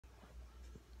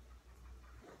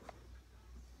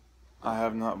I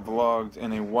have not vlogged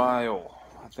in a while.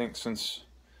 I think since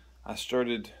I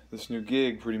started this new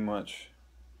gig, pretty much.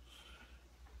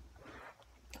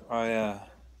 I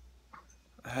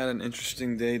had an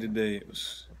interesting day today. It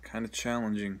was kind of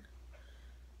challenging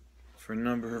for a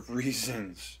number of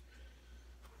reasons.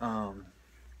 Um,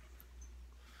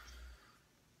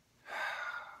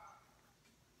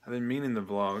 I've been meaning to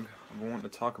vlog. I've been wanting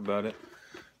to talk about it.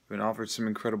 I've been offered some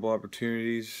incredible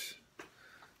opportunities.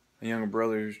 My younger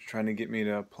brother is trying to get me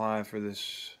to apply for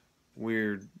this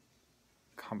weird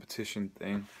competition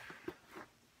thing.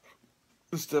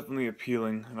 It's definitely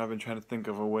appealing, and I've been trying to think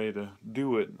of a way to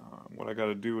do it. What I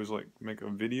gotta do is like make a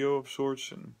video of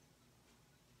sorts, and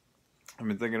I've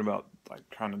been thinking about like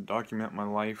trying to document my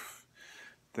life,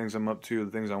 things I'm up to,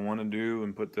 the things I want to do,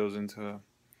 and put those into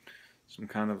some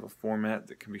kind of a format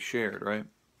that can be shared, right?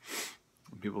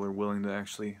 And people are willing to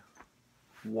actually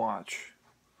watch.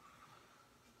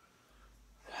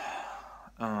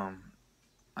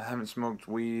 I haven't smoked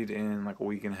weed in like a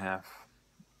week and a half,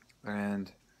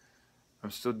 and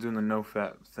I'm still doing the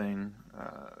no-fap thing.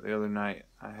 The other night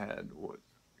I had what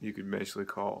you could basically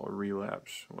call a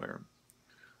relapse, where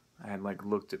I had like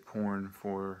looked at porn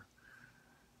for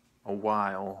a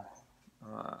while.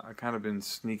 I kind of been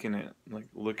sneaking it, like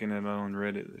looking at it on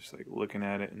Reddit, just like looking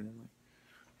at it and then like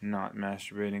not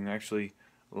masturbating. Actually,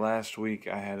 last week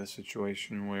I had a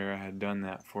situation where I had done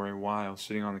that for a while,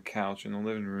 sitting on the couch in the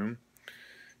living room.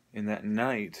 And that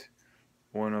night,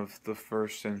 one of the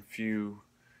first and few,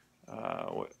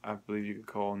 what I believe you could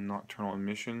call nocturnal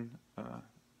emission,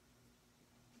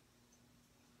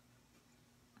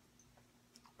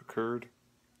 occurred.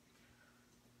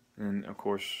 And of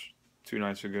course, 2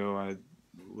 nights ago, I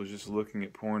was just looking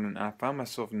at porn, and I found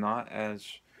myself not as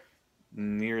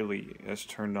nearly as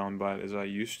turned on by it as I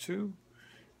used to.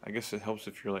 I guess it helps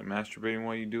if you're like masturbating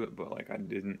while you do it, but like I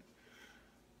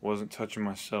wasn't touching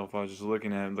myself. I was just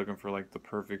looking at it, looking for like the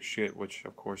perfect shit, which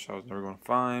of course I was never going to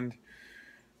find.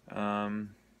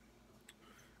 And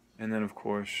then of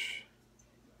course,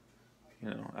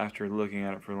 after looking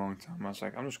at it for a long time, I was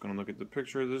like, I'm just going to look at the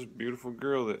picture of this beautiful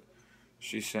girl that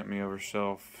she sent me of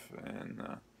herself, and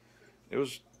it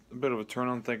was a bit of a turn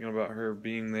on thinking about her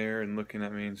being there and looking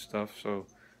at me and stuff. So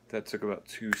that took about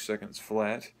 2 seconds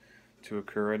flat to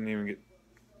occur. I didn't even get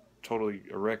totally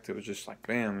erect. It was just like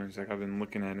bam. It's like I've been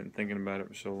looking at it and thinking about it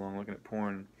for so long, looking at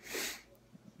porn.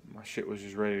 My shit was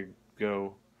just ready to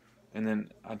go, and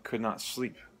then I could not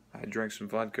sleep. I had drank some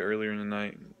vodka earlier in the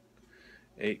night and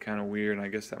ate kind of weird, and I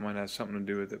guess that might have something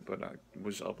to do with it. But I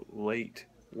was up late,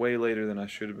 way later than I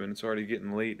should have been. It's already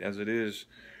getting late as it is,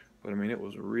 but I mean it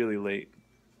was really late.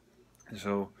 And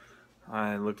so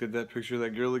I looked at that picture of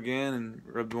that girl again and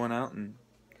rubbed one out, and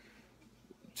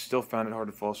still found it hard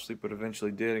to fall asleep, but eventually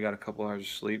did. I got a couple hours of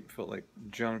sleep, felt like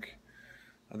junk.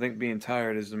 I think being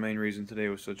tired is the main reason today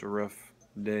was such a rough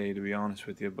day, to be honest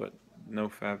with you, but no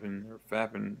fapping, or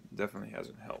fapping definitely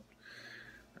hasn't helped.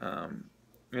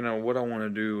 What I want to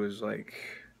do is like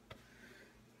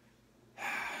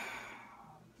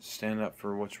stand up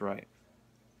for what's right,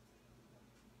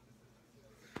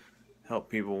 help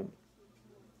people,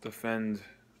 defend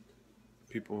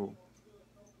people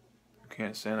who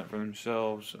can't stand up for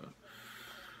themselves.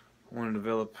 I want to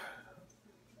develop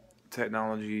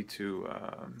technology to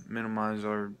minimize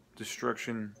our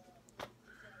destruction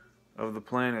of the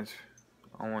planet.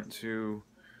 I want to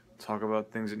talk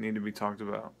about things that need to be talked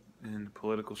about in the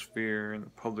political sphere, in the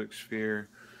public sphere.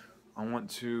 I want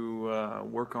to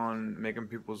work on making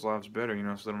people's lives better,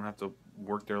 so they don't have to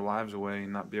work their lives away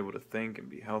and not be able to think and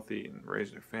be healthy and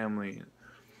raise their family.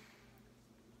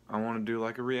 I want to do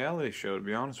like a reality show, to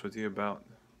be honest with you, about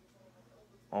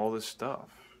all this stuff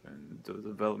and the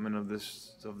development of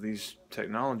these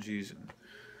technologies,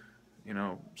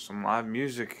 and some live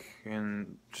music,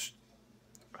 and just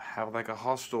have like a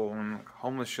hostel and like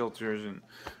homeless shelters and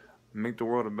make the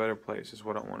world a better place is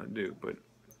what I want to do. But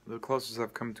the closest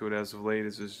I've come to it as of late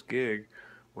is this gig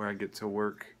where I get to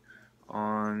work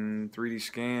on 3D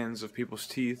scans of people's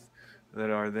teeth that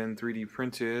are then 3D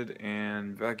printed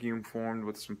and vacuum formed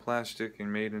with some plastic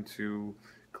and made into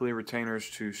clear retainers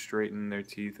to straighten their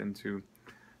teeth into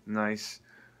nice,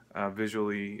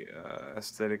 visually,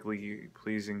 aesthetically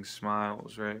pleasing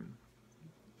smiles, right?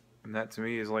 And that to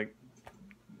me is like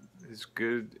as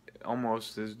good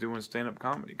almost as doing stand-up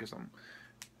comedy, because I'm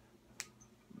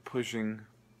pushing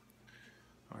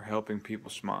or helping people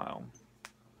smile,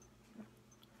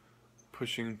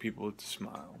 pushing people to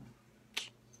smile.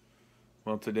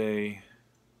 Well, today,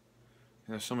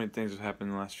 so many things have happened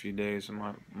in the last few days, and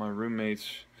my roommates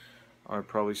are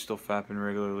probably still fapping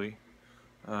regularly.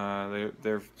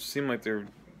 They seem like they're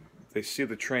they see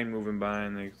the train moving by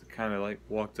and they kind of like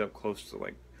walked up close to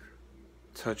like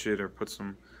touch it or put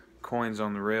some coins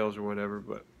on the rails or whatever.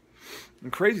 But the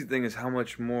crazy thing is how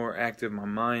much more active my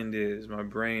mind is, my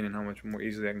brain, and how much more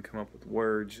easily I can come up with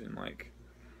words, and like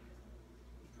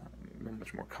how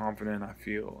much more confident I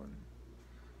feel and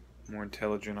more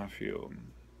intelligent I feel,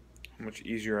 and how much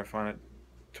easier I find it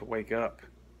to wake up,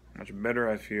 how much better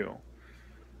I feel,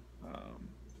 how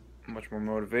much more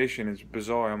motivation. It's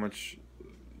bizarre how much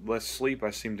less sleep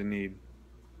I seem to need.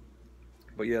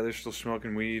 But yeah, they're still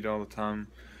smoking weed all the time.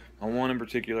 On one in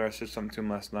particular, I said something to him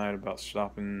last night about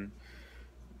stopping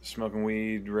smoking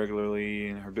weed regularly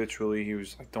and habitually. He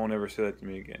was like, "Don't ever say that to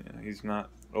me again." You know, he's not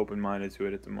open-minded to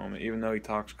it at the moment, even though he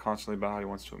talks constantly about how he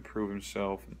wants to improve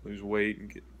himself and lose weight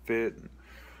and get fit and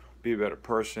be a better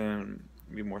person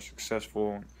and be more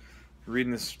successful.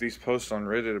 Reading these posts on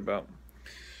Reddit about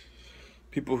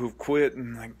people who've quit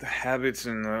and like the habits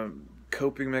and the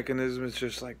coping mechanism, it's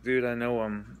just like, dude, I know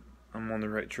I'm on the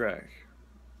right track,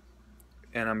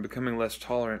 and I'm becoming less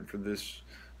tolerant for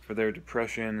their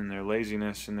depression and their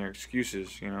laziness and their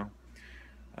excuses.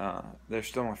 They're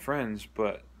still my friends,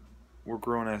 but we're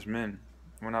grown as men.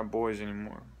 We're not boys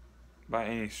anymore, by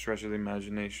any stretch of the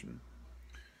imagination.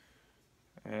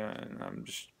 And I'm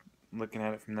just looking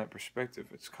at it from that perspective.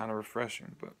 It's kind of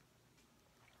refreshing. But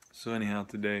so anyhow,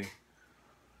 today,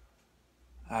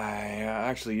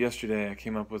 yesterday I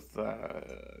came up with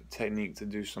a technique to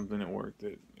do something at work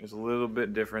that is a little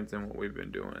bit different than what we've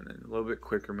been doing, and a little bit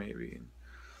quicker maybe. And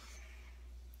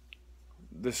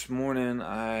this morning,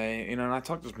 and I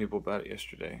talked to some people about it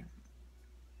yesterday.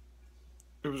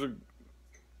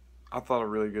 I thought a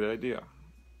really good idea.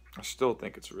 I still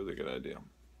think it's a really good idea.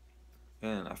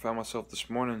 And I found myself this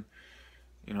morning,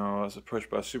 I was approached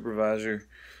by a supervisor,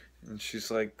 and she's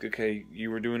like, "Okay,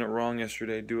 you were doing it wrong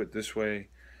yesterday. Do it this way,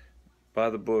 by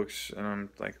the books." And I'm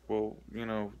like, "Well,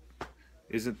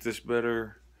 isn't this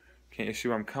better? Can't you see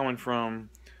where I'm coming from?"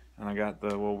 And I got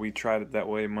we tried it that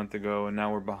way a month ago, and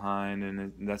now we're behind,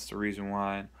 and that's the reason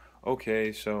why.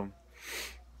 Okay, so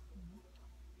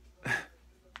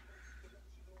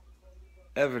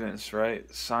evidence, right?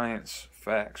 Science,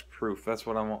 facts, proof. That's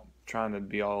what I'm trying to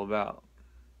be all about.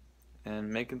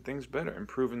 And making things better,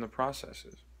 improving the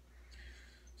processes.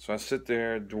 So I sit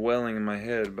there dwelling in my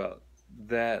head about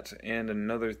that and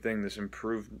another thing, this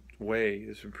improved way,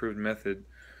 this improved method.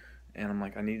 And I'm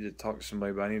like, I need to talk to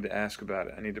somebody, but I need to ask about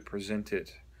it. I need to present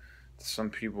it to some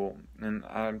people. And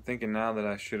I'm thinking now that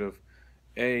I should have,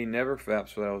 A, never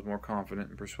fapped so that I was more confident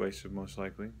and persuasive, most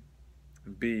likely.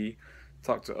 B,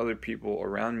 talk to other people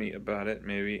around me about it,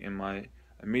 maybe in my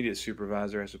immediate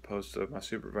supervisor as opposed to my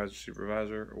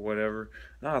supervisor or whatever.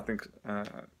 Now I think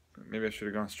maybe I should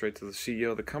have gone straight to the CEO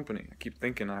of the company. I kept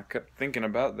thinking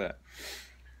about that.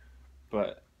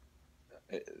 But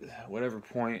at whatever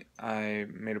point, I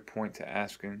made a point to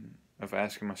asking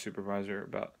my supervisor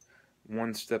about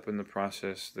one step in the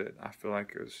process that I feel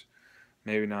like is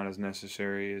maybe not as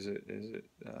necessary as it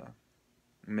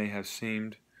may have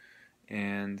seemed.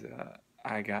 And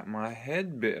I got my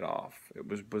head bit off. It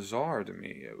was bizarre to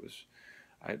me.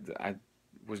 I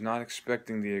was not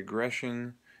expecting the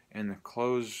aggression and the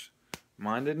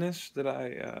close-mindedness that I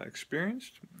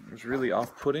experienced. It was really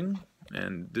off-putting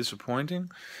and disappointing.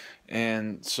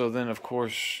 And so then, of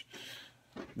course,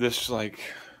 this like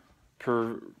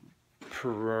pervaded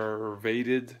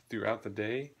throughout the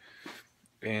day,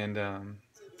 and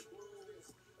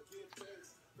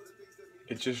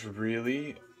it just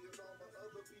really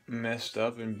messed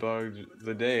up and bugged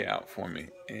the day out for me.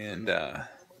 And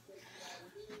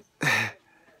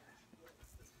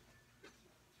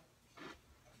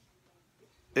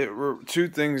it were two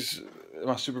things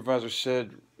my supervisor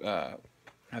said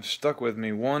have stuck with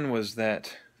me. One was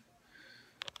that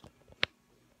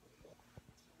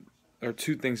there are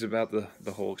two things about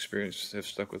the whole experience that have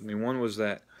stuck with me. One was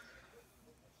that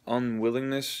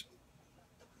unwillingness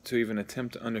to even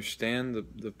attempt to understand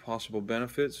the possible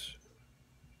benefits,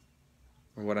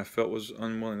 or what I felt was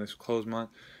unwillingness, closed mind.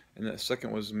 And the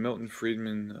second was Milton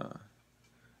Friedman,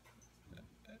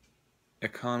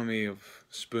 economy of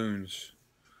spoons.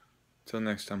 Till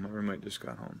next time, my roommate just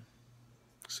got home.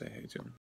 Say hey to him.